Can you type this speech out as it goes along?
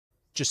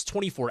Just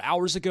 24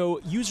 hours ago,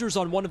 users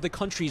on one of the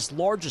country's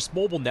largest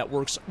mobile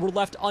networks were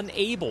left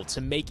unable to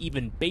make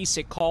even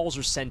basic calls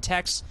or send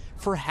texts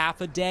for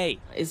half a day.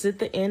 Is it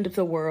the end of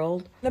the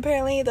world?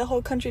 Apparently, the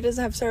whole country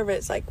doesn't have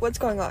service. Like, what's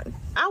going on?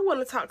 I want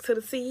to talk to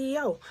the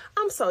CEO.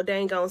 I'm so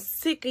dang on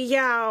sick of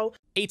y'all.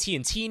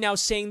 AT&T now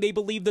saying they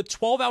believe the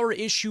 12-hour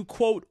issue,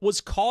 quote,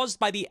 was caused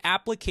by the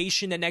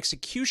application and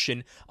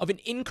execution of an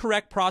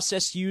incorrect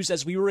process used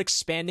as we were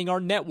expanding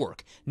our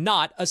network,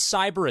 not a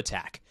cyber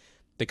attack.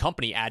 The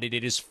company added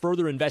it is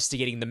further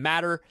investigating the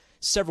matter.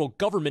 Several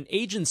government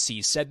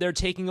agencies said they're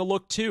taking a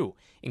look too,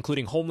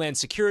 including Homeland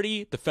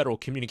Security, the Federal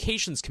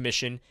Communications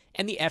Commission,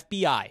 and the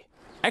FBI.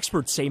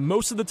 Experts say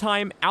most of the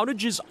time,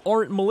 outages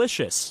aren't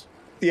malicious.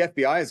 The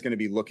FBI is going to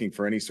be looking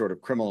for any sort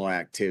of criminal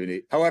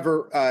activity.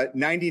 However,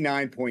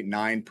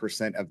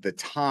 99.9% of the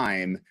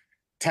time,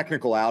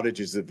 technical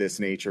outages of this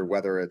nature,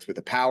 whether it's with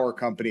a power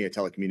company, a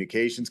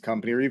telecommunications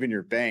company, or even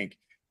your bank,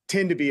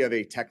 tend to be of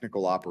a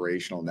technical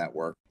operational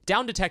network.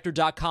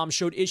 DownDetector.com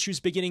showed issues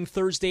beginning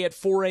Thursday at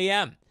 4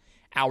 a.m.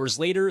 Hours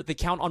later, the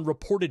count on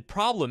reported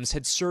problems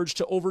had surged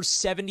to over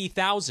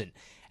 70,000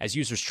 as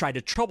users tried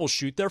to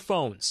troubleshoot their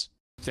phones.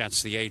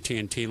 That's the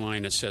AT&T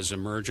line that says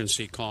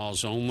emergency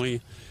calls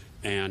only,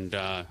 and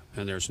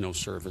there's no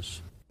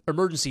service.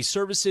 Emergency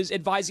services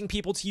advising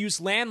people to use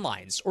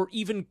landlines or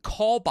even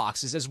call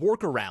boxes as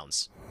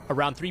workarounds.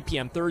 Around 3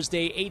 p.m.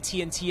 Thursday,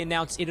 AT&T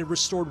announced it had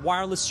restored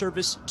wireless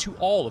service to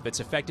all of its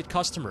affected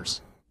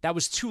customers. That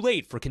was too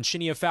late for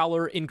Conchinia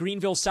Fowler in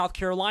Greenville, South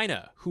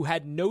Carolina, who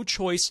had no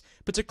choice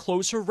but to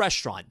close her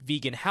restaurant,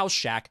 Vegan House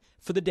Shack,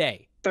 for the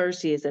day.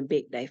 Thursday is a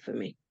big day for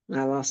me.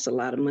 I lost a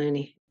lot of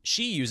money.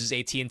 She uses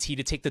AT&T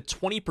to take the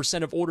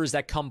 20% of orders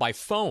that come by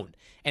phone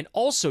and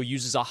also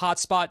uses a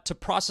hotspot to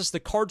process the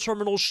card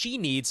terminals she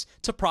needs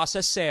to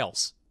process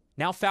sales.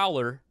 Now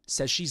Fowler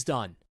says she's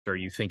done. Are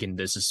you thinking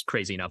this is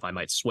crazy enough I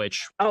might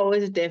switch? Oh,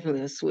 it's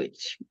definitely a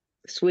switch.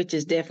 Switch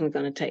is definitely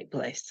going to take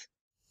place.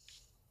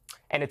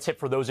 And a tip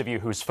for those of you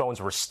whose phones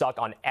were stuck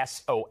on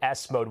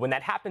SOS mode. When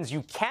that happens,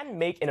 you can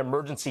make an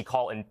emergency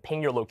call and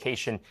ping your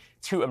location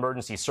to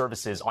emergency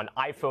services. On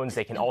iPhones,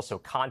 they can also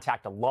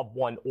contact a loved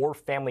one or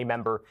family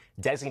member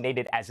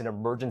designated as an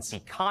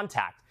emergency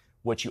contact,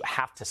 which you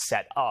have to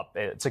set up.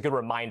 It's a good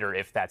reminder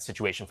if that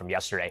situation from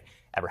yesterday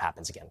ever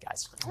happens again,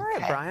 guys. All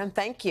right, Brian,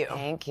 thank you.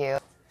 Thank you.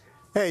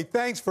 Hey,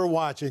 thanks for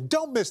watching.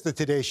 Don't miss the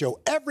Today Show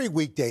every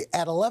weekday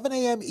at 11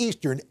 a.m.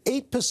 Eastern,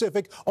 8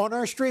 Pacific on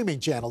our streaming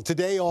channel,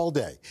 Today All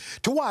Day.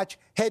 To watch,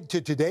 head to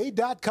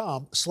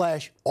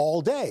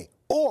today.com/allday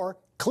or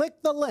click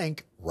the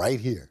link right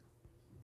here.